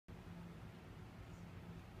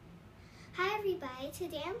everybody,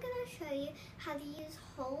 today I'm going to show you how to use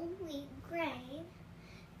whole wheat grain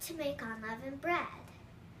to make unleavened bread.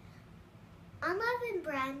 Unleavened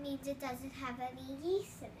bread means it doesn't have any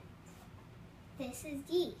yeast in it. This is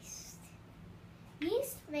yeast.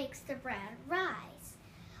 Yeast makes the bread rise.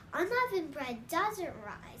 Unleavened bread doesn't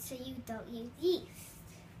rise, so you don't use yeast.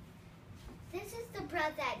 This is the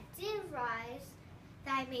bread that did rise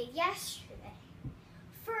that I made yesterday.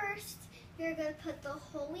 First, you're going to put the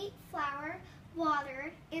whole wheat flour,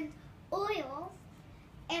 water, and oil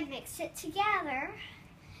and mix it together.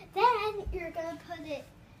 Then you're going to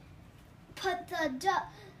put the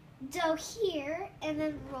dough here and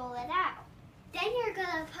then roll it out. Then you're going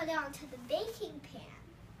to put it onto the baking pan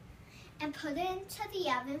and put it into the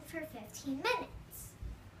oven for 15 minutes.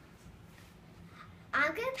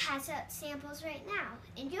 I'm going to pass out samples right now.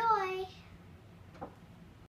 Enjoy!